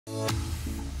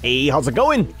Hey, how's it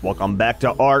going? Welcome back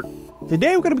to ARK.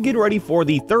 Today we're going to be getting ready for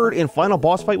the third and final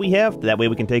boss fight we have. That way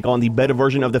we can take on the beta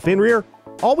version of the Fenrir.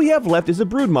 All we have left is a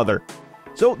Broodmother.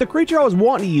 So the creature I was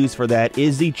wanting to use for that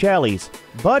is the Chalies,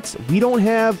 but we don't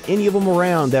have any of them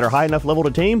around that are high enough level to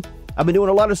tame. I've been doing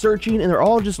a lot of searching and they're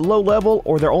all just low level,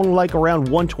 or they're only like around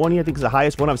 120, I think is the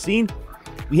highest one I've seen.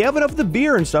 We have enough of the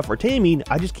beer and stuff for taming,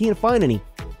 I just can't find any.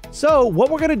 So what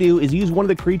we're going to do is use one of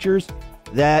the creatures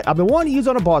that I've been wanting to use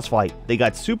on a boss fight. They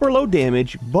got super low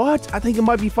damage, but I think it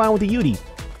might be fine with the Yudi.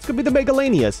 It's going to be the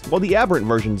Megalanias, well, the Aberrant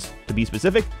versions, to be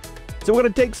specific. So we're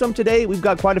going to take some today. We've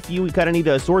got quite a few we kind of need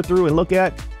to sort through and look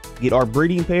at, get our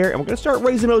breeding pair, and we're going to start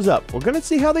raising those up. We're going to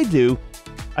see how they do.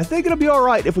 I think it'll be all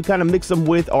right if we kind of mix them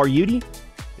with our Yudi.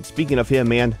 And speaking of him,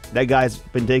 man, that guy's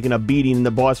been taking a beating in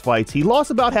the boss fights. He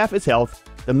lost about half his health.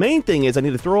 The main thing is I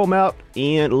need to throw him out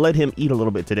and let him eat a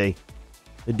little bit today.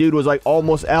 The dude was like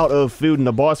almost out of food in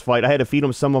the boss fight. I had to feed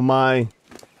him some of my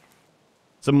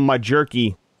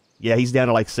jerky. Yeah, he's down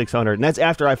to like 600, and that's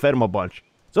after I fed him a bunch.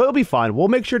 So it'll be fine. We'll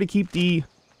make sure to keep the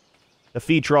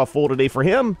feed trough full today for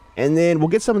him, and then we'll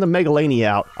get some of the Megalania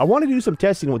out. I want to do some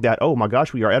testing with that. Oh my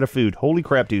gosh, we are out of food. Holy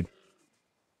crap, dude.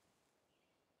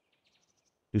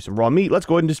 Do some raw meat. Let's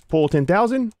go ahead and just pull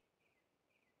 10,000.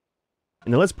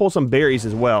 And then let's pull some berries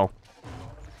as well.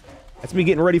 That's me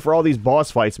getting ready for all these boss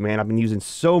fights, man. I've been using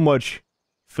so much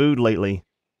food lately.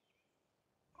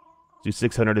 Do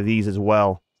 600 of these as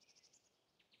well.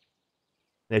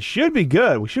 That should be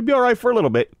good. We should be alright for a little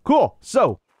bit. Cool.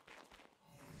 So,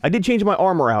 I did change my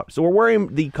armor out. So we're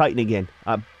wearing the chitin again.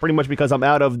 Pretty much because I'm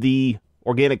out of the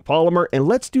organic polymer. And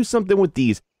let's do something with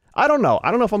these. I don't know. I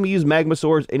don't know if I'm going to use magma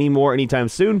swords anymore anytime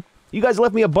soon. You guys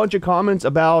left me a bunch of comments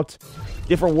about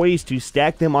different ways to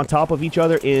stack them on top of each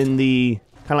other in the...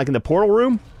 kind of like in the portal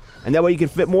room, and that way you can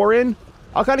fit more in.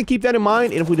 I'll kind of keep that in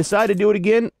mind, and if we decide to do it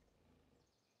again,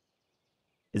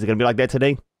 is it going to be like that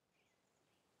today?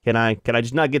 Can I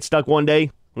just not get stuck one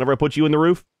day whenever I put you in the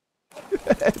roof?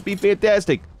 It'd be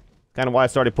fantastic. Kind of why I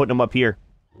started putting them up here.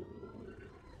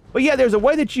 But yeah, there's a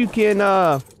way that you can,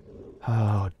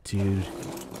 oh, dude.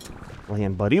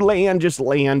 Land, buddy. Land, just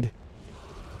land.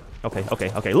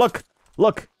 Okay.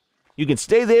 Look. You can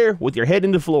stay there with your head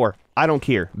in the floor. I don't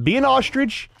care. Be an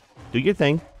ostrich. Do your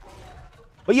thing.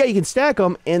 But yeah, you can stack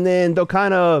them, and then they'll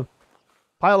kind of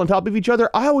pile on top of each other.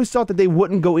 I always thought that they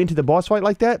wouldn't go into the boss fight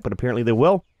like that, but apparently they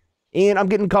will. And I'm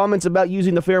getting comments about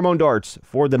using the pheromone darts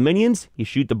for the minions. You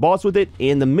shoot the boss with it,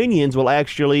 and the minions will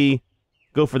actually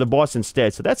go for the boss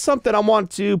instead. So that's something I want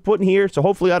to put in here, so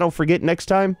hopefully I don't forget next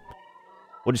time.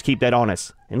 We'll just keep that on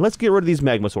us. And let's get rid of these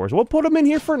magmasaurs. We'll put them in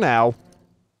here for now.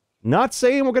 Not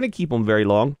saying we're going to keep them very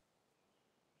long.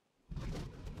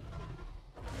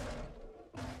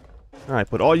 Alright,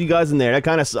 put all you guys in there. That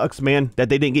kind of sucks, man, that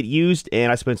they didn't get used,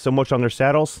 and I spent so much on their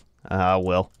saddles.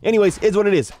 Well. Anyways, it's what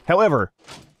it is. However,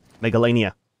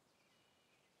 Megalania.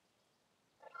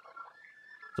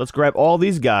 So let's grab all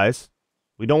these guys.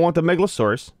 We don't want the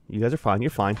Megalosaurus. You guys are fine.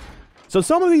 You're fine. So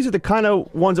some of these are the kind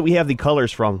of ones that we have the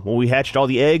colors from when we hatched all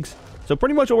the eggs. So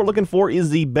pretty much what we're looking for is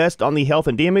the best on the health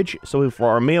and damage. So for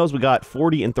our males, we got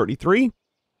 40 and 33.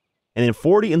 And then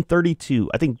 40 and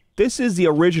 32. I think this is the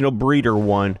original breeder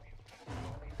one.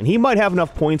 And he might have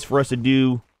enough points for us to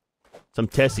do some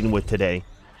testing with today.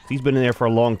 He's been in there for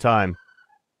a long time.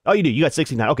 Oh, you do. You got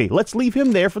 69. Okay, let's leave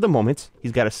him there for the moment.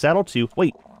 He's got a saddle too.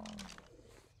 Wait.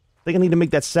 I think I need to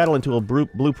make that saddle into a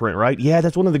blueprint, right? Yeah,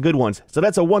 that's one of the good ones. So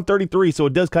that's a 133, so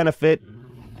it does kind of fit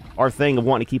our thing of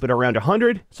wanting to keep it around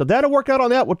 100. So that'll work out on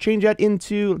that. We'll change that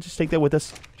into... let's just take that with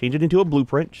us. Change it into a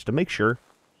blueprint, just to make sure.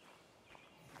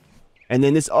 And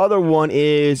then this other one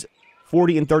is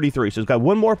 40 and 33. So it's got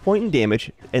one more point in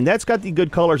damage. And that's got the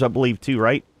good colors, I believe, too,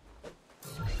 right?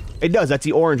 It does. That's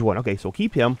the orange one. Okay, so we'll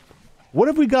keep him. What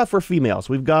have we got for females?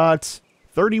 We've got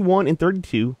 31 and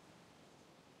 32.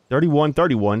 31,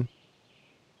 31.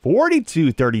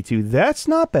 42, 32. That's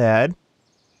not bad.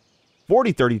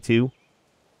 40, 32.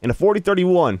 And a 40,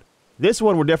 31. This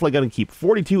one we're definitely going to keep.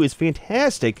 42 is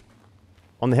fantastic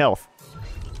on the health.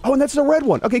 Oh, and that's the red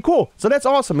one. Okay, cool. So that's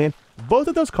awesome, man. Both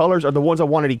of those colors are the ones I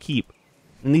wanted to keep.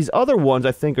 And these other ones,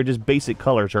 I think, are just basic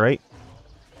colors, right?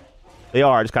 They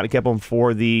are. I just kind of kept them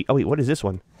for the... oh, wait, what is this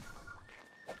one?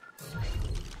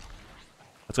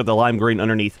 Let's got the lime green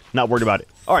underneath. Not worried about it.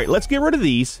 All right, let's get rid of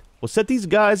these. We'll set these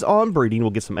guys on breeding.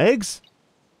 We'll get some eggs.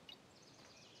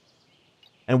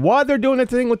 And while they're doing the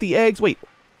thing with the eggs... wait.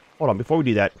 Hold on, before we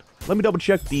do that, let me double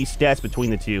check the stats between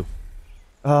the two.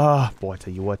 Boy, I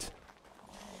tell you what.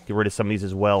 Get rid of some of these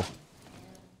as well.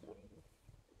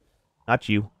 Not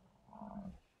you.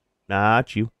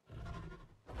 Not you.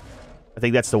 I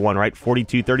think that's the one, right?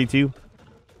 42, 32.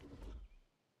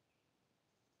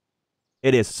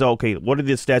 It is. So, okay, what are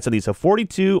the stats of these? So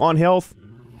 42 on health,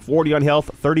 40 on health,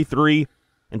 33,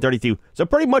 and 32. So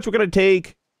pretty much we're going to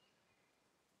take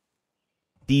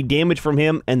the damage from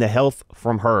him and the health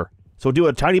from her. So we'll do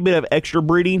a tiny bit of extra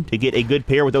breeding to get a good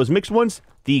pair with those mixed ones.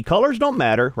 The colors don't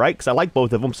matter, right? Because I like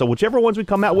both of them. So whichever ones we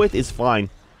come out with is fine.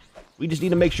 We just need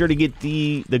to make sure to get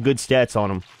the good stats on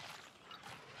them.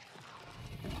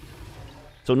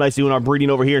 So nice doing our breeding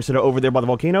over here instead of over there by the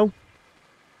volcano.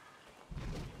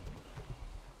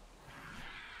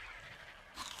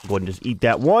 Go ahead and just eat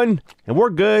that one. And we're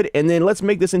good. And then let's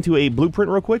make this into a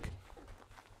blueprint real quick.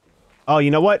 Oh,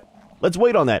 you know what? Let's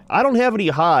wait on that. I don't have any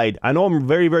hide. I know I'm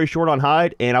very, very short on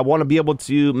hide, and I want to be able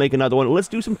to make another one. Let's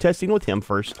do some testing with him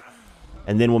first,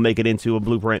 and then we'll make it into a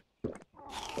blueprint.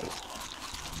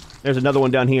 There's another one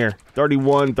down here.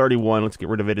 31, 31. Let's get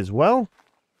rid of it as well.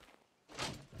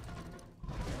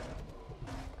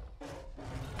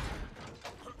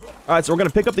 Alright, so we're going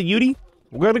to pick up the Yudi.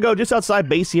 We're going to go just outside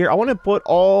base here. I want to put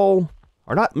all,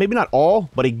 or not, maybe not all,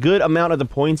 but a good amount of the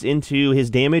points into his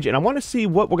damage. And I want to see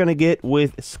what we're going to get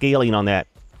with scaling on that.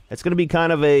 That's going to be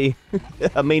kind of a,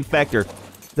 a main factor.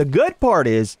 The good part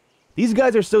is, these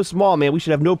guys are so small, man. We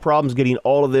should have no problems getting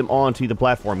all of them onto the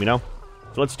platform, you know?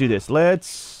 So let's do this.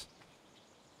 Let's...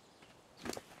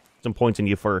 some points in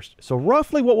you first. So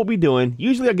roughly what we'll be doing,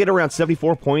 usually I get around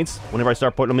 74 points whenever I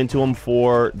start putting them into them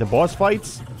for the boss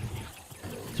fights.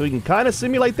 So we can kind of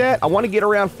simulate that. I want to get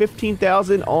around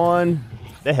 15,000 on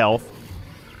the health.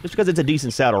 Just because it's a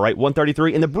decent saddle, right?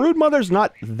 133. And the Broodmother's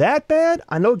not that bad.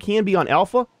 I know it can be on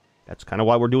alpha. That's kind of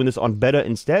why we're doing this on beta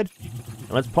instead.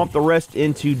 And let's pump the rest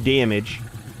into damage.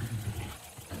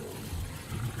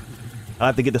 I'll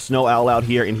have to get the Snow Owl out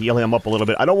here and heal him up a little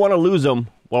bit. I don't want to lose him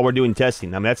while we're doing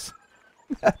testing. I mean,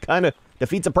 that kind of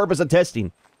defeats the purpose of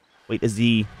testing. Wait, is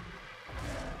the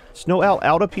Snow Owl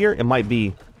out up here? It might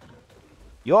be.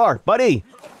 You are, buddy.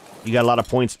 You got a lot of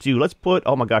points, too. Let's put,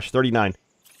 oh my gosh, 39.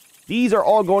 These are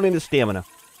all going into stamina.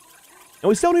 And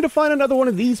we still need to find another one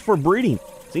of these for breeding.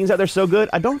 Seeing that they're so good,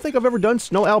 I don't think I've ever done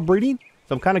Snow Owl breeding.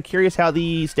 So I'm kind of curious how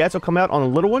the stats will come out on the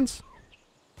little ones.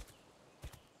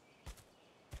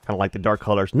 Kind of like the dark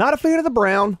colors. Not a fan of the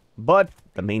brown, but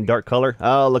the main dark color.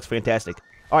 Oh, looks fantastic.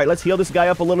 All right, let's heal this guy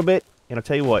up a little bit. And I'll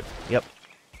tell you what. Yep.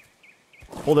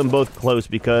 Pull them both close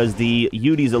because the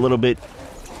Yudi's a little bit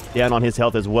down on his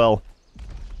health as well.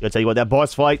 I'll tell you what, that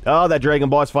boss fight. Oh, that dragon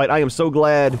boss fight. I am so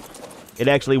glad it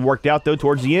actually worked out, though,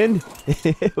 towards the end.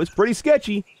 It was pretty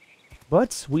sketchy.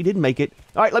 But we did make it.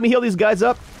 All right, let me heal these guys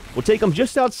up. We'll take them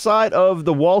just outside of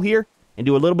the wall here and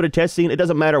do a little bit of testing. It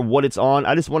doesn't matter what it's on.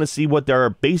 I just want to see what their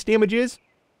base damage is.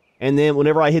 And then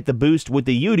whenever I hit the boost with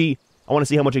the Yudi, I want to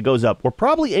see how much it goes up. We're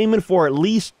probably aiming for at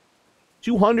least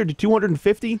 200 to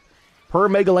 250 per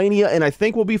Megalania, and I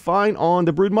think we'll be fine on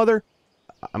the Broodmother.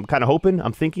 I'm kind of hoping,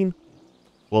 I'm thinking.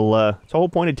 Well, it's the whole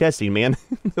point of testing, man.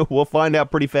 We'll find out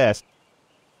pretty fast.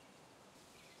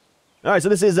 Alright, so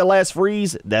this is the last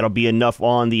freeze. That'll be enough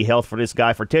on the health for this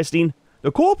guy for testing.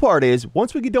 The cool part is,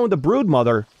 once we get done with the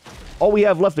Broodmother, all we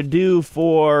have left to do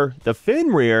for the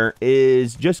Fenrir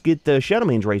is just get the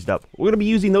Shadowmanes raised up. We're going to be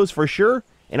using those for sure.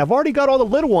 And I've already got all the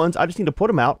little ones. I just need to put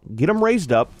them out, get them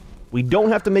raised up. We don't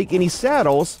have to make any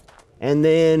saddles. And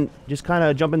then just kind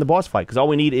of jump in the boss fight. Because all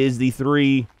we need is the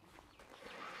 3...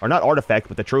 or not artifacts,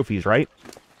 but the trophies, right?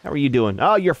 How are you doing?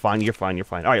 Oh, you're fine, you're fine, you're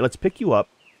fine. Alright, let's pick you up.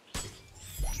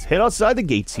 Let's head outside the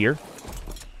gates here.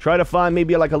 Try to find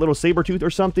maybe like a little saber tooth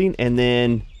or something. And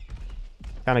then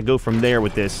kind of go from there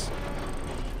with this.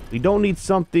 We don't need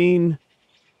something...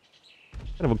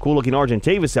 kind of a cool looking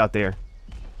Argentavis out there.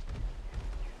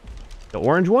 The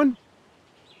orange one?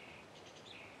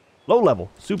 Low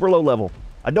level. Super low level.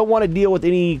 I don't want to deal with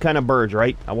any kind of birds,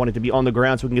 right? I want it to be on the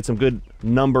ground so we can get some good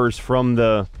numbers from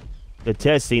the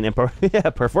testing. And yeah,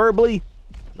 preferably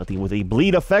nothing with a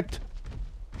bleed effect.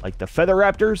 Like the Feather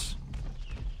Raptors.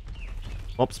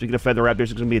 Oh, speaking of Feather Raptors,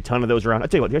 there's going to be a ton of those around. I'll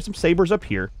tell you what, there's some sabers up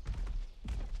here.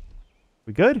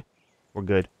 We good? We're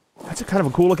good. That's a kind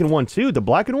of a cool looking one too. The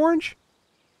black and orange.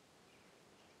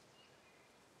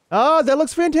 Ah, that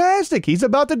looks fantastic. He's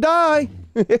about to die.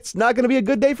 It's not going to be a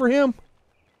good day for him.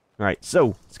 Alright,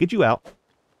 so, let's get you out.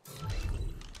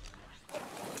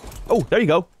 Oh, there you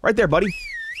go. Right there, buddy.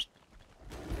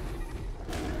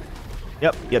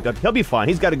 Yep. He'll be fine.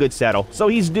 He's got a good saddle. So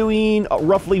he's doing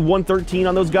roughly 113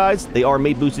 on those guys. They are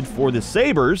mate boosted for the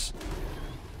sabers.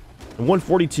 And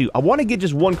 142. I want to get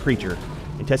just one creature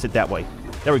and test it that way.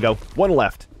 There we go. One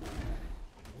left.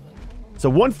 So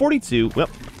 142. Well,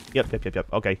 yep.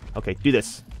 Okay, do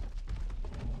this.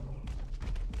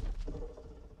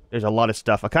 There's a lot of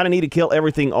stuff. I kind of need to kill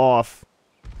everything off.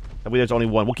 That way there's only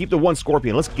one. We'll keep the one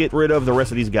scorpion. Let's get rid of the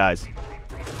rest of these guys.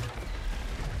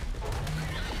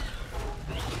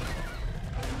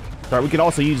 Alright, we could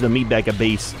also use the meat back at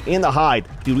base. And the hide.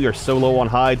 Dude, we are so low on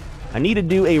hide. I need to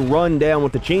do a run down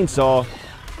with the chainsaw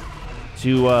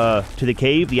to the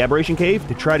cave, the Aberration cave,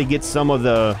 to try to get some of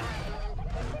the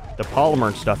polymer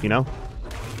and stuff, you know?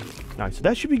 Alright, so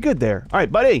that should be good there.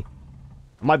 Alright, buddy.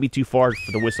 I might be too far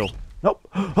for the whistle. Nope.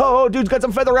 Oh, dude's got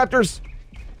some feather raptors.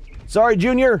 Sorry,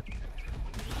 Junior.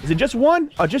 Is it just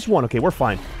one? Oh, just one. Okay, we're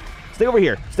fine. Stay over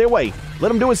here. Stay away.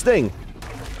 Let him do his thing.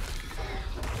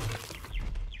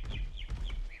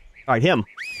 Alright, him.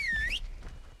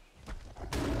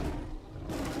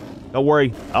 Don't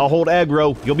worry. I'll hold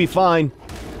aggro. You'll be fine.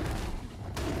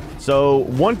 So,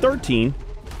 113.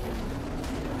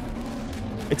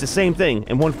 It's the same thing,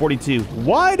 and 142.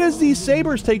 Why does these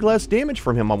sabers take less damage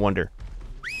from him, I wonder?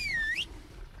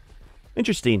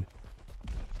 Interesting.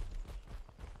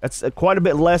 That's quite a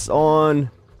bit less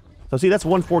on... So see, that's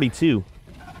 142.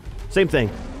 Same thing.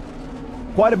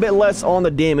 Quite a bit less on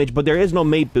the damage, but there is no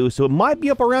mate boost, so it might be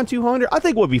up around 200. I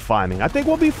think we'll be fine, man. I think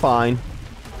we'll be fine.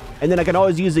 And then I can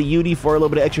always use the UD for a little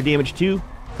bit of extra damage, too.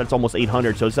 That's almost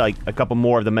 800, so it's like a couple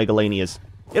more of the Megalanias.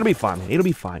 It'll be fine, man. It'll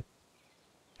be fine.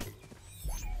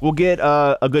 We'll get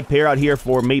a good pair out here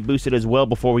for mate boosted as well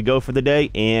before we go for the day,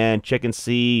 and check and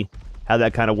see how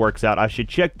that kind of works out. I should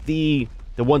check the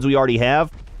ones we already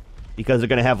have, because they're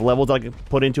going to have levels I can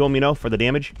put into them, you know, for the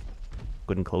damage.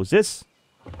 Go ahead and close this.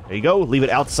 There you go. Leave it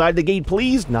outside the gate,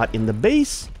 please, not in the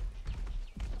base.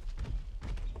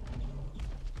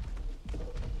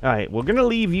 Alright, we're going to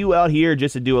leave you out here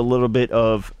just to do a little bit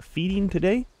of feeding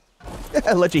today.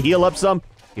 Let you heal up some.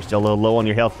 You're still a little low on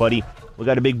your health, buddy. We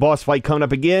got a big boss fight coming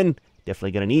up again.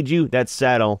 Definitely going to need you. That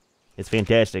saddle is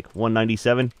fantastic.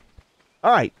 197.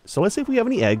 Alright, so let's see if we have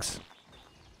any eggs.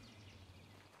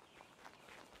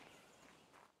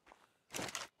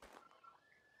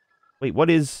 Wait, what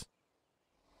is...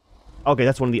 Okay,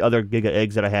 that's one of the other Giga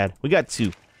eggs that I had. We got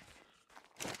 2.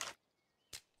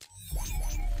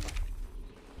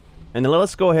 And then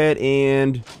let's go ahead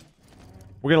and...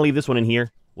 We're going to leave this one in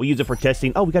here. We'll use it for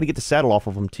testing. Oh, we got to get the saddle off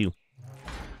of them, too.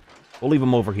 We'll leave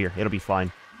them over here. It'll be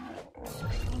fine.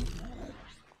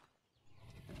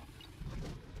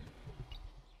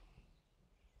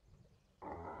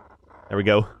 There we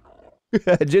go.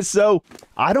 Just so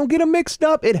I don't get them mixed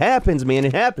up. It happens, man.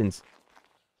 It happens.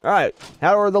 Alright,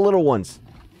 how are the little ones?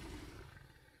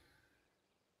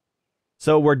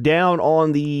 So we're down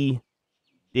on the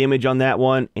damage on that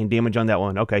one and damage on that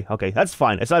one. Okay, that's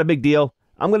fine. It's not a big deal.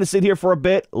 I'm going to sit here for a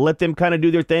bit, let them kind of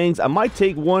do their things. I might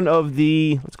take one of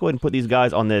the... Let's go ahead and put these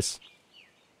guys on this.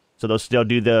 So they'll still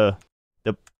do the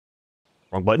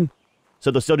wrong button.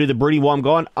 So they'll still do the breeding while I'm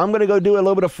gone. I'm going to go do a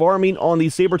little bit of farming on the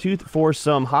Sabertooth for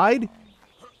some hide.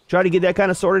 Try to get that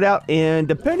kind of sorted out. And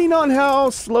depending on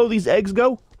how slow these eggs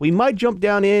go, we might jump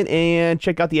down in and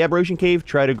check out the Aberration Cave.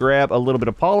 Try to grab a little bit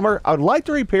of polymer. I would like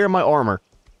to repair my armor.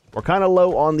 We're kind of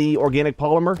low on the organic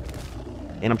polymer.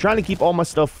 And I'm trying to keep all my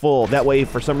stuff full. That way, if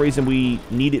for some reason we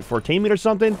need it for taming or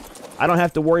something, I don't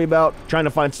have to worry about trying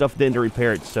to find stuff then to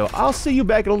repair it. So I'll see you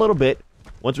back in a little bit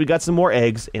once we got some more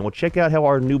eggs, and we'll check out how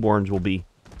our newborns will be.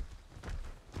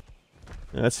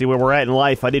 Let's see where we're at in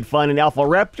life. I did find an Alpha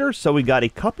Raptor, so we got a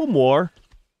couple more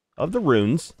of the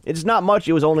runes. It's not much.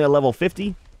 It was only a level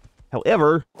 50.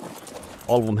 However,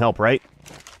 all of them help, right?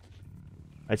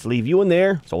 Let's leave you in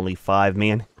there. It's only 5,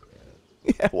 man.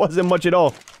 It wasn't much at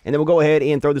all. And then we'll go ahead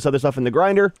and throw this other stuff in the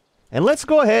grinder. And let's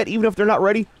go ahead, even if they're not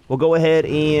ready, we'll go ahead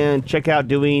and check out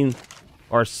doing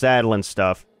our saddle and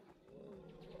stuff.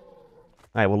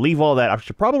 Alright, we'll leave all that. I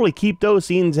should probably keep those,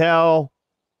 seeing how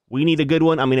we need a good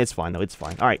one. I mean, it's fine, though. It's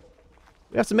fine. Alright.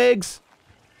 We have some eggs.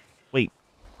 Wait.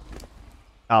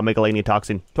 Oh, Megalania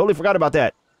toxin. Totally forgot about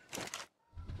that.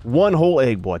 One whole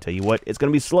egg, boy, I tell you what. It's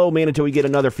going to be slow, man, until we get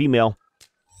another female.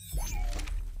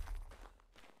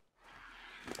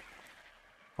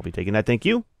 I'll be taking that, thank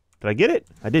you. Did I get it?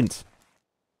 I didn't.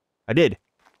 I did.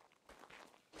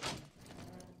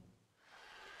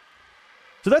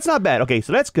 So that's not bad. Okay,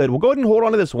 so that's good. We'll go ahead and hold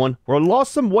on to this one. We're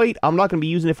lost some weight. I'm not going to be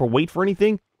using it for weight for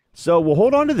anything. So we'll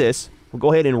hold on to this. We'll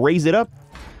go ahead and raise it up.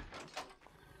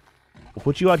 We'll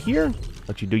put you out here.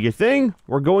 Let you do your thing.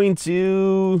 We're going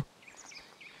to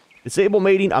disable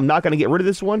mating. I'm not going to get rid of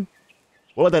this one.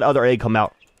 We'll let that other egg come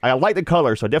out. I like the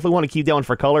color, so I definitely want to keep that one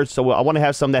for colors. So I want to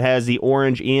have some that has the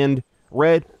orange and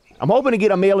red. I'm hoping to get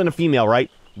a male and a female,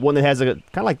 right? One that has a,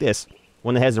 kind of like this.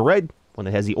 One that has the red, one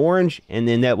that has the orange, and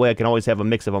then that way I can always have a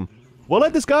mix of them. We'll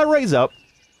let this guy raise up,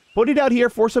 put it out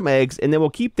here for some eggs, and then we'll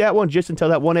keep that one just until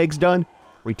that one egg's done.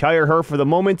 Retire her for the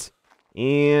moment,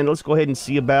 and let's go ahead and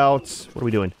see about, what are we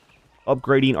doing?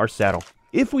 Upgrading our saddle.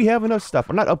 If we have enough stuff.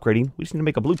 We're not upgrading, we just need to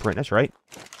make a blueprint, that's right.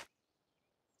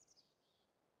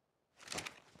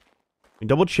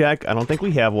 Double check. I don't think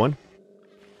we have one.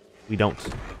 We don't.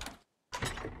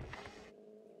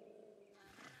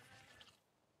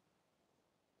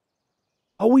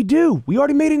 Oh, we do. We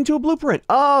already made it into a blueprint.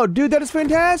 Oh, dude, that is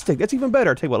fantastic. That's even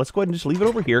better. Tell you what, let's go ahead and just leave it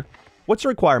over here. What's the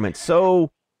requirement? So,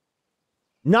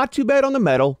 not too bad on the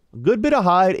metal. A good bit of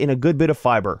hide and a good bit of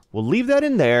fiber. We'll leave that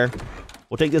in there.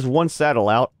 We'll take this one saddle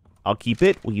out. I'll keep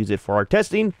it. We'll use it for our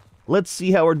testing. Let's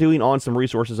see how we're doing on some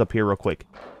resources up here real quick.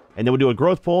 And then we'll do a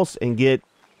growth pulse and get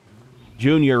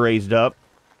Junior raised up.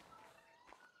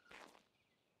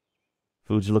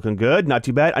 Food's looking good. Not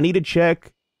too bad. I need to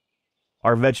check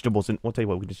our vegetables. And we'll tell you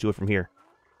what, we can just do it from here.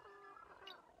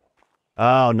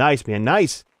 Oh, nice, man.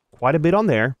 Nice. Quite a bit on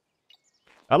there.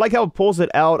 I like how it pulls it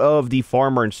out of the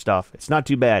farmer and stuff. It's not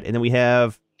too bad. And then we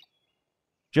have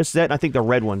just that, and I think the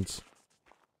red ones.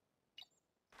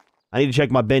 I need to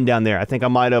check my bin down there. I think I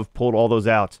might have pulled all those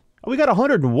out. Oh, we got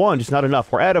 101, just not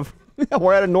enough. We're out of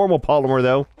we're out of normal polymer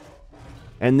though.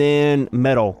 And then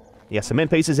metal. Yeah, cement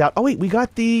paste is out. Oh wait, we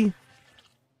got the...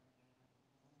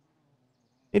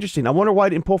 Interesting. I wonder why I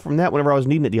didn't pull from that whenever I was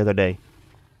needing it the other day.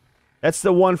 That's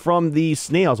the one from the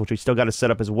snails, which we still got to set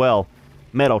up as well.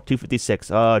 Metal, 256.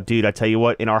 Oh, dude, I tell you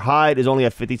what. And our hide is only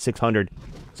at 5,600.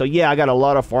 So yeah, I got a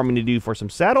lot of farming to do for some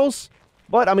saddles.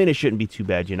 But, I mean, it shouldn't be too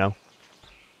bad, you know.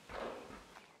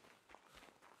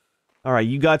 Alright,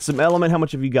 you got some element. How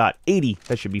much have you got? 80.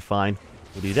 That should be fine.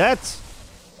 We'll do that.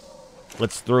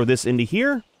 Let's throw this into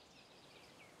here.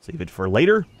 Save it for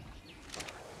later.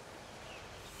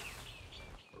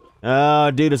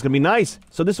 Dude, it's gonna be nice.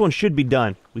 So this one should be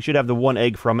done. We should have the one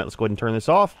egg from it. Let's go ahead and turn this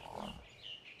off.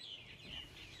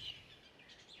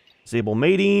 Disable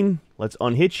mating. Let's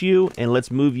unhitch you, and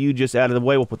let's move you just out of the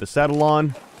way. We'll put the saddle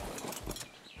on.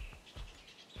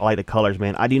 I like the colors,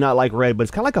 man. I do not like red, but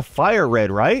it's kind of like a fire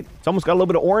red, right? It's almost got a little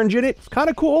bit of orange in it. It's kind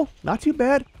of cool. Not too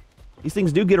bad. These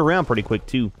things do get around pretty quick,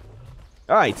 too.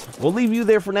 All right, we'll leave you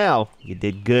there for now. You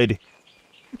did good.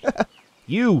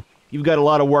 You've got a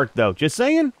lot of work, though. Just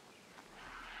saying.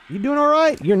 You doing all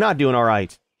right? You're not doing all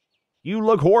right. You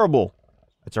look horrible.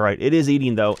 That's all right. It is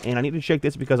eating, though. And I need to check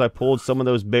this because I pulled some of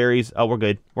those berries. Oh, we're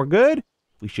good. We're good?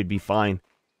 We should be fine.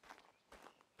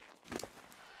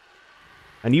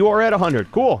 And you are at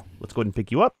 100. Cool. Let's go ahead and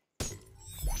pick you up.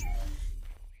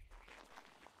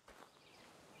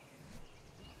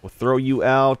 We'll throw you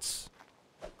out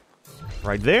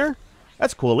right there.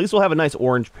 That's cool. At least we'll have a nice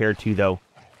orange pair, too, though.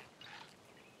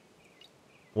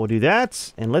 We'll do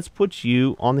that. And let's put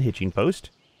you on the hitching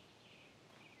post.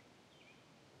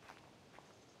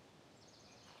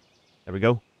 There we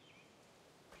go.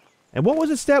 And what was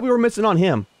the stat we were missing on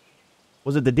him?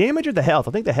 Was it the damage or the health?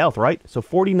 I think the health, right? So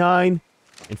 49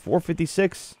 and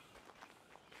 456.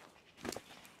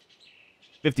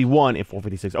 51 and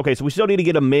 456. Okay, so we still need to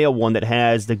get a male one that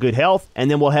has the good health,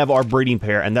 and then we'll have our breeding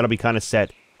pair, and that'll be kind of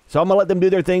set. So I'm going to let them do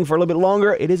their thing for a little bit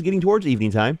longer. It is getting towards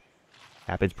evening time.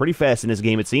 Happens pretty fast in this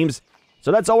game, it seems.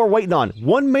 So that's all we're waiting on.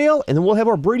 One male, and then we'll have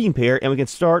our breeding pair, and we can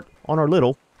start on our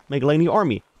little Megalania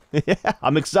army.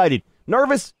 I'm excited.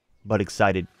 Nervous, but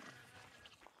excited.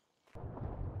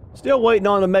 Still waiting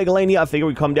on the Megalania. I figure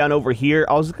we'd come down over here.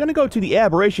 I was going to go to the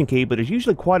Aberration cave, but there's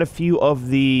usually quite a few of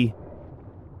the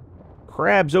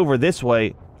crabs over this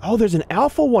way. Oh, there's an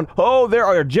alpha one. Oh, there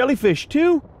are jellyfish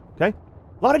too. Okay.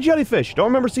 A lot of jellyfish. Don't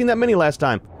remember seeing that many last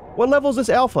time. What level is this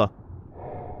alpha?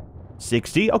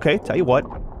 60. Okay, tell you what.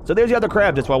 So there's the other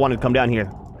crabs. That's why I wanted to come down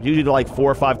here. There's usually like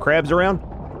 4 or 5 crabs around.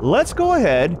 Let's go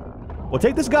ahead. We'll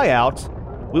take this guy out.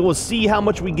 We will see how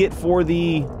much we get for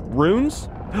the runes.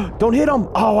 Don't hit him.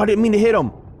 Oh, I didn't mean to hit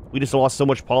him. We just lost so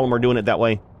much polymer doing it that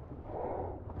way.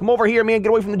 Come over here, man. Get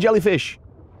away from the jellyfish.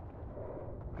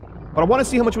 But I want to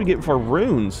see how much we get for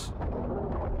runes.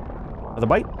 Another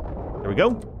bite. There we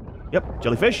go. Yep,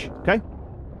 jellyfish. Okay.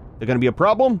 They're going to be a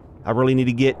problem. I really need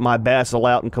to get my Basil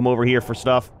out and come over here for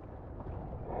stuff.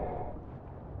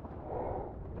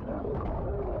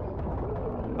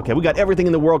 Okay, we got everything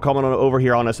in the world coming on over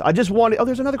here on us. I just wanted... Oh,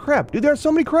 there's another crab. Dude, there are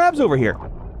so many crabs over here.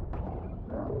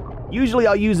 Usually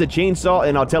I'll use a chainsaw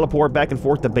and I'll teleport back and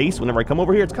forth to base whenever I come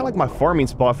over here. It's kind of like my farming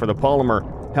spot for the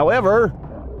polymer. However,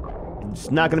 it's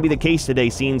not going to be the case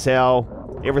today, seeing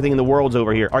how everything in the world's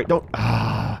over here. All right, don't...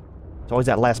 It's always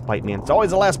that last bite, man. It's always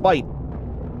the last bite.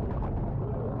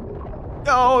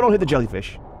 Oh, don't hit the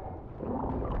jellyfish.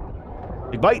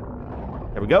 Big bite.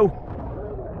 There we go.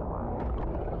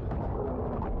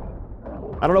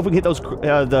 I don't know if we can hit those...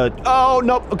 Oh,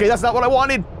 no. Okay, that's not what I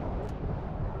wanted.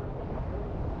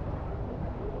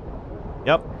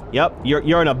 Yep.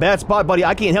 You're in a bad spot, buddy.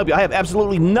 I can't help you. I have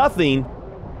absolutely nothing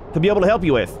to be able to help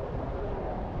you with.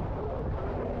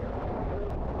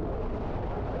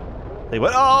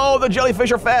 What? Oh, the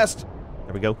jellyfish are fast.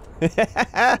 There we go.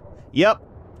 Yep.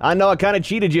 I know I kind of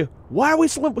cheated you. Why are we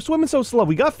swimming so slow?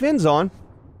 We got fins on.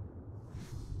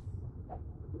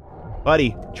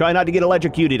 Buddy, try not to get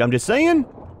electrocuted. I'm just saying.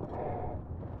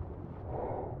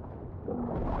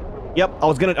 Yep, I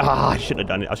was gonna... I shouldn't have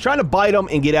done it. I was trying to bite him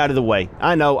and get out of the way.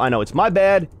 I know. It's my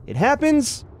bad. It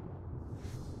happens.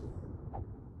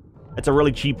 That's a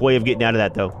really cheap way of getting out of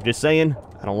that, though. Just saying.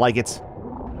 I don't like it.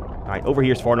 Alright, over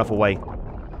here's far enough away.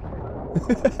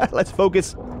 Let's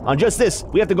focus on just this.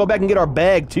 We have to go back and get our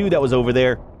bag, too, that was over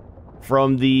there.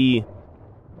 From the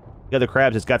other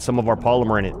crabs. It's got some of our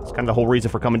polymer in it. It's kind of the whole reason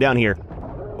for coming down here.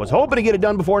 I was hoping to get it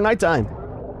done before nighttime.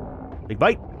 Big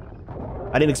bite.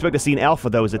 I didn't expect to see an alpha,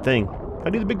 though, as a thing. Can I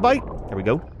do the big bite? There we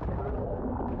go.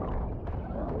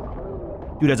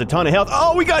 Dude has a ton of health.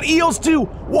 Oh, we got eels, too!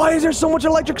 Why is there so much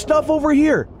electric stuff over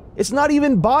here? It's not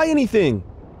even by anything.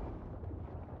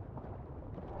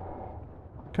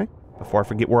 Okay. Before I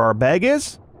forget where our bag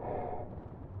is.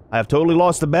 I have totally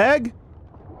lost the bag.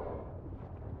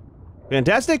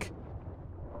 Fantastic.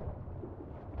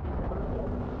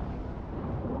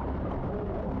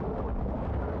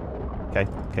 Okay.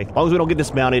 As long as we don't get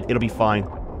dismounted, it'll be fine.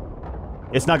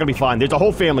 It's not gonna be fine. There's a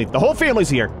whole family. The whole family's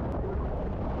here.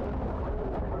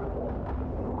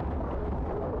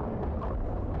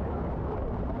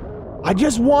 I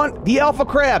just want the alpha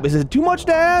crab. Is it too much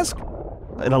to ask?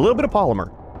 And a little bit of polymer.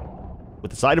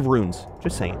 With the side of runes.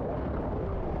 Just saying.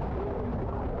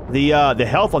 The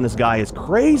health on this guy is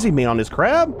crazy, man, on this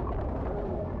crab.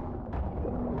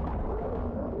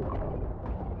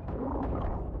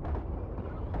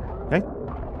 Okay.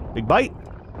 Big bite.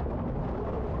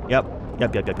 Yep.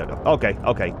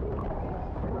 Okay.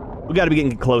 We gotta be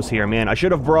getting close here, man. I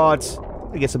should have brought...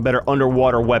 to get some better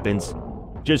underwater weapons.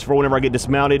 Just for whenever I get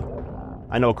dismounted.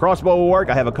 I know a crossbow will work.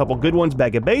 I have a couple good ones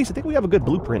back at base. I think we have a good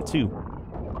blueprint, too.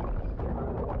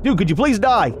 Dude, could you please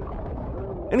die?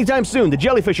 Anytime soon. The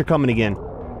jellyfish are coming again.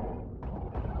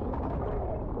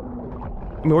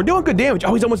 I mean, we're doing good damage.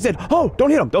 Oh, he's almost dead. Oh, don't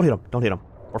hit him.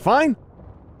 We're fine.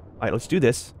 All right, let's do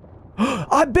this.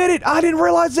 I bit it. I didn't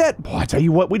realize that. Boy, I tell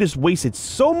you what, we just wasted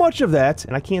so much of that,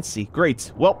 and I can't see.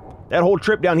 Great. Well, that whole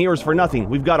trip down here is for nothing.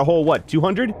 We've got a whole, what,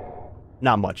 200?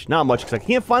 Not much, because I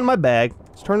can't find my bag.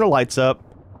 Let's turn the lights up.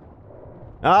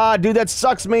 Ah, dude, that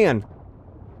sucks, man.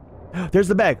 There's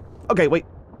the bag. Okay, wait.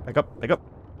 Back up.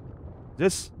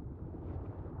 This.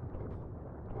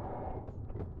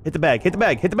 Hit the bag. There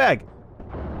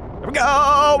we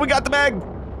go! We got the bag!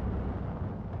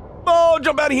 Oh,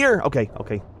 jump out of here! Okay.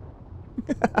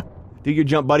 Do your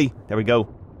jump, buddy. There we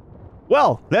go.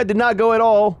 Well, that did not go at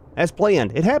all as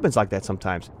planned. It happens like that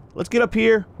sometimes. Let's get up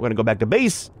here. We're gonna go back to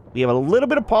base. We have a little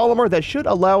bit of polymer that should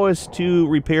allow us to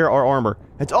repair our armor.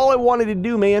 That's all I wanted to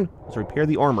do, man, was repair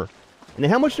the armor. And then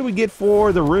how much do we get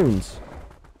for the runes?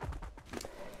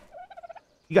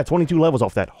 You got 22 levels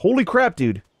off that. Holy crap,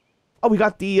 dude. Oh, we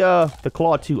got the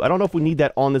claw, too. I don't know if we need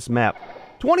that on this map.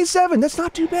 27! That's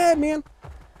not too bad, man.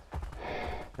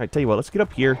 Alright, tell you what. Let's get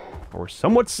up here. We're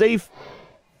somewhat safe.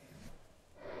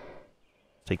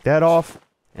 Take that off.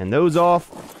 And those off.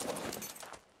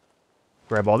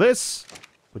 Grab all this.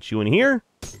 Put you in here.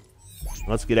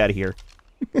 Let's get out of here.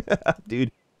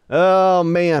 Dude. Oh,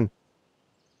 man.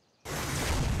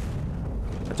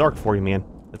 That's ARK for you, man.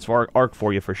 That's ARK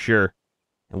for you for sure.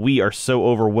 And we are so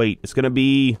overweight. It's gonna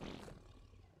be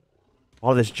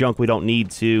all this junk we don't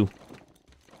need to.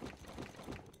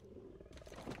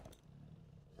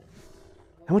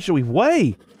 How much do we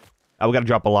weigh? Oh, we gotta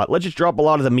drop a lot. Let's just drop a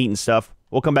lot of the meat and stuff.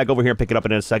 We'll come back over here and pick it up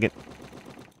in a second.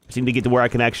 I seem to get to where I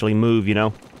can actually move, you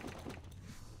know?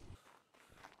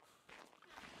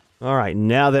 Alright,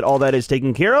 now that all that is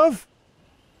taken care of...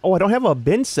 Oh, I don't have a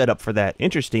bin set up for that.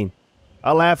 Interesting.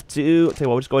 I'll have to... Tell you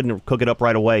what, we'll just go ahead and cook it up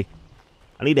right away.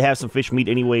 I need to have some fish meat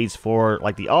anyways for,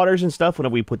 like, the otters and stuff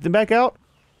whenever we put them back out.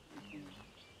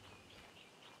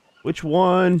 Which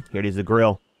one? Here it is, the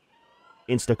grill.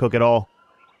 Insta-cook it all.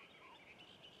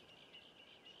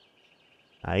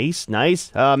 Nice.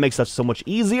 Makes us so much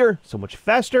easier, so much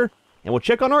faster. And we'll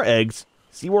check on our eggs,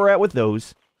 see where we're at with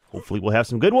those. Hopefully we'll have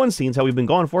some good ones, seeing as how we've been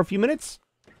gone for a few minutes.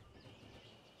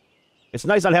 It's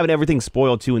nice not having everything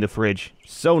spoiled, too, in the fridge.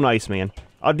 So nice, man.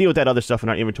 I'll deal with that other stuff in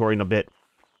our inventory in a bit.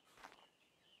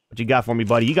 What you got for me,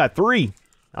 buddy? You got 3.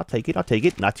 I'll take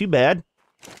it. Not too bad.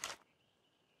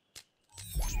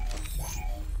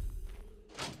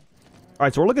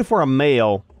 Alright, so we're looking for a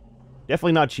male.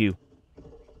 Definitely not you.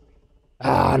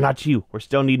 Ah, not you. We're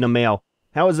still needing a male.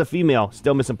 How is the female?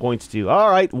 Still missing points, too.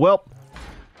 Alright, well,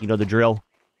 you know the drill.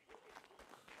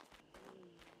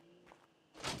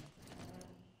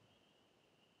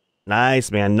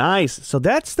 Nice, man. Nice. So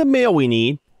that's the male we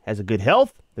need. has a good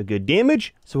health, a good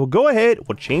damage. So we'll go ahead,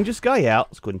 we'll change this guy out.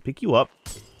 Let's go ahead and pick you up.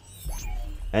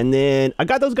 And then I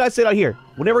got those guys set out here.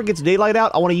 Whenever it gets daylight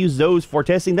out, I want to use those for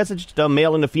testing. That's just a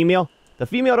male and a female. The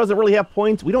female doesn't really have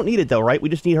points. We don't need it though, right? We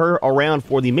just need her around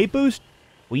for the mate boost.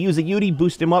 We use a Yudi,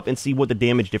 boost him up, and see what the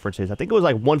damage difference is. I think it was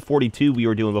like 142 we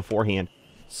were doing beforehand.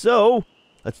 So,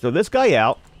 let's throw this guy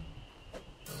out.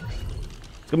 It's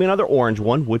going to be another orange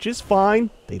one, which is fine.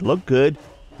 They look good.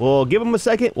 We'll give him a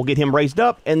second. We'll get him raised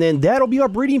up, and then that'll be our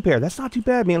breeding pair. That's not too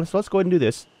bad, man. So let's go ahead and do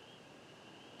this.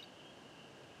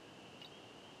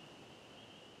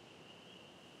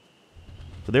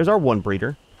 So there's our one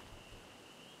breeder.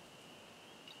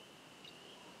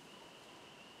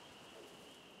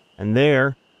 And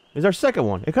there is our second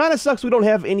one. It kind of sucks we don't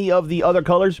have any of the other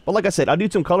colors, but like I said, I'll do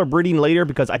some color breeding later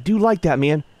because I do like that,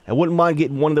 man. I wouldn't mind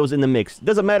getting one of those in the mix. It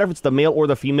doesn't matter if it's the male or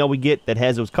the female we get that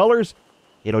has those colors.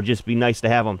 It'll just be nice to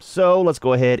have them. So let's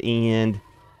go ahead and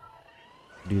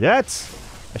do that.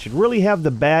 I should really have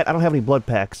the bat. I don't have any blood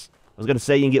packs. I was going to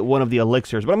say you can get one of the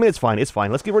elixirs, but I mean, it's fine. It's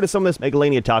fine. Let's get rid of some of this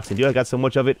Megalania toxin. Dude, I got so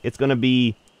much of it. It's going to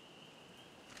be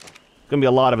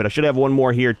a lot of it. I should have one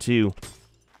more here too.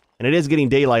 And it is getting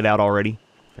daylight out already.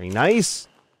 Very nice.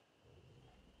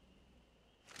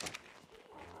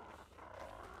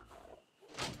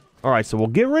 Alright, so we'll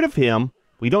get rid of him.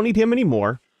 We don't need him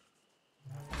anymore.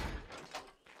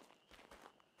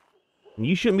 And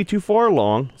you shouldn't be too far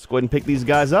along. Let's go ahead and pick these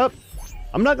guys up.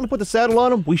 I'm not going to put the saddle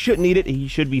on him. We shouldn't need it. He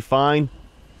should be fine.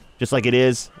 Just like it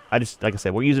is. Like I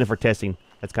said, we're using it for testing.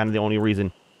 That's kind of the only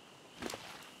reason.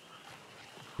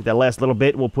 Get that last little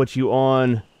bit. We'll put you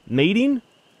on mating.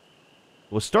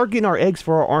 We'll start getting our eggs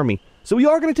for our army. So we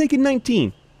are going to take in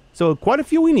 19. So quite a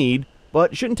few we need,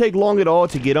 but it shouldn't take long at all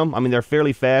to get them. I mean, they're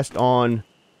fairly fast on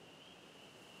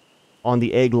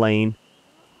the egg lane.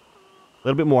 A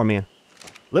little bit more, man.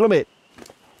 A little bit.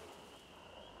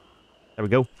 There we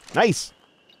go. Nice.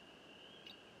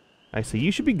 Nice, so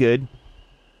you should be good.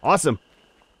 Awesome.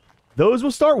 Those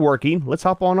will start working. Let's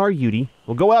hop on our Yudi.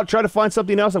 We'll go out, try to find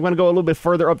something else. I'm going to go a little bit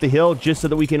further up the hill just so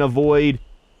that we can avoid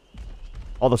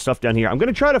all the stuff down here. I'm going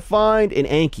to try to find an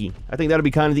Anki. I think that'll be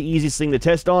kind of the easiest thing to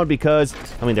test on because,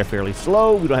 I mean, they're fairly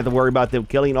slow. We don't have to worry about them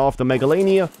killing off the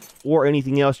Megalania or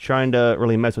anything else trying to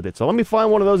really mess with it. So let me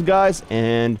find one of those guys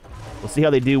and we'll see how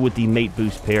they do with the mate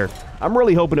boost pair. I'm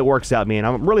really hoping it works out, man.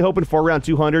 I'm really hoping for around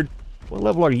 200. What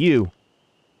level are you?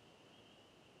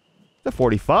 The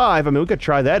 45. I mean, we could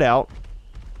try that out.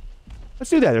 Let's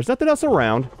do that. There's nothing else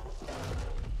around.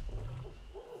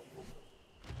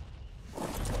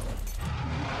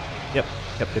 Yep.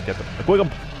 Equip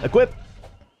them. Equip.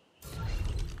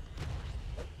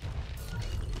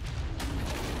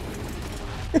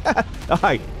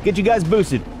 Alright, get you guys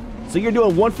boosted. So you're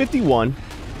doing 151,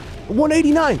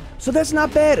 189. So that's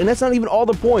not bad, and that's not even all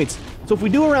the points. So if we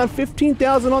do around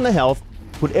 15,000 on the health,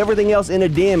 put everything else into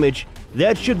damage,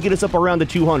 that should get us up around the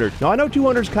 200. Now I know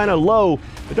 200 is kind of low,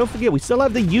 but don't forget we still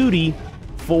have the Yudi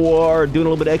for doing a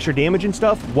little bit of extra damage and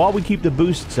stuff while we keep the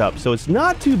boosts up. So it's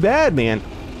not too bad, man.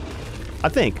 I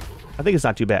think it's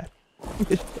not too bad.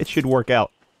 It should work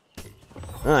out.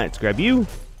 Alright, let's grab you.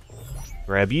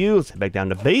 Grab you. Let's head back down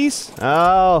to base.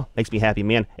 Oh, makes me happy,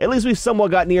 man. At least we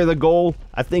somewhat got near the goal.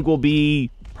 I think we'll be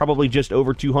probably just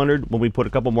over 200 when we put a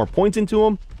couple more points into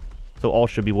them. So all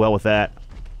should be well with that.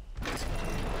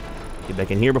 Get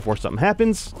back in here before something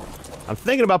happens. I'm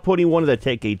thinking about putting one of the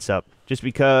tech gates up. Just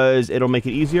because it'll make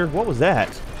it easier. What was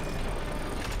that?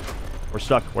 We're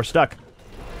stuck. We're stuck.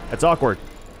 That's awkward.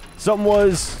 Something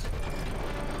was...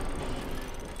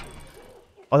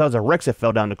 Oh, that was a Rex that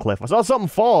fell down the cliff. I saw something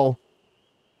fall.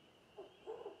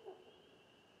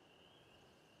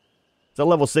 It's at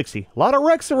level 60. A lot of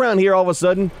Rex around here all of a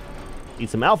sudden.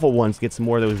 Need some alpha ones. Get some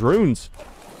more of those runes.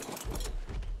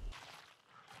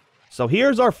 So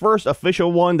here's our first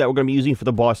official one that we're going to be using for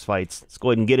the boss fights. Let's go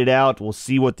ahead and get it out. We'll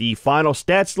see what the final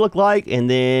stats look like. And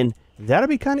then that'll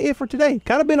be kind of it for today.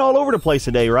 Kind of been all over the place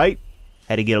today, right?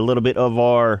 Had to get a little bit of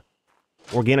our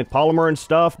organic polymer and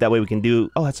stuff. That way we can do...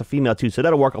 Oh, that's a female too, so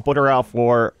that'll work. I'll put her out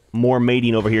for more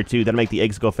mating over here too. That'll make the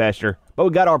eggs go faster. But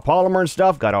we got our polymer and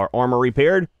stuff. Got our armor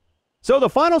repaired. So the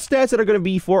final stats that are going to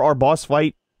be for our boss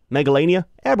fight, Megalania,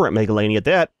 Aberrant Megalania at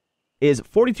that, is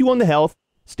 42 on the health.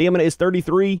 Stamina is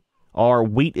 33. Our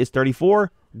weight is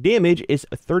 34. Damage is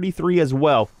 33 as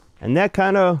well. And that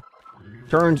kind of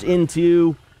turns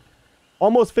into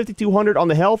almost 5,200 on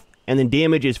the health. And then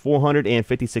damage is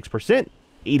 456%.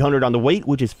 800 on the weight,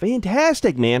 which is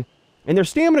fantastic, man. And their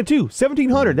stamina too,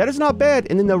 1,700. That is not bad.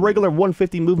 And then the regular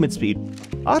 150 movement speed.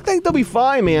 I think they'll be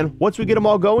fine, man, once we get them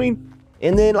all going.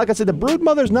 And then, like I said, the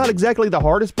Broodmother's not exactly the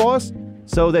hardest boss.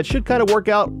 So that should kind of work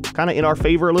out kind of in our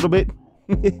favor a little bit.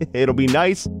 It'll be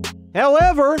nice.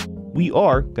 However, we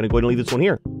are going to go ahead and leave this one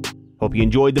here. Hope you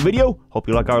enjoyed the video. Hope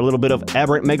you like our little bit of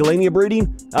Aberrant Megalania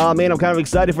breeding. Oh man, I'm kind of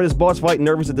excited for this boss fight and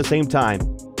nervous at the same time.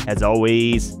 As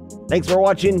always, thanks for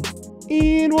watching,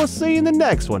 and we'll see you in the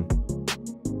next one.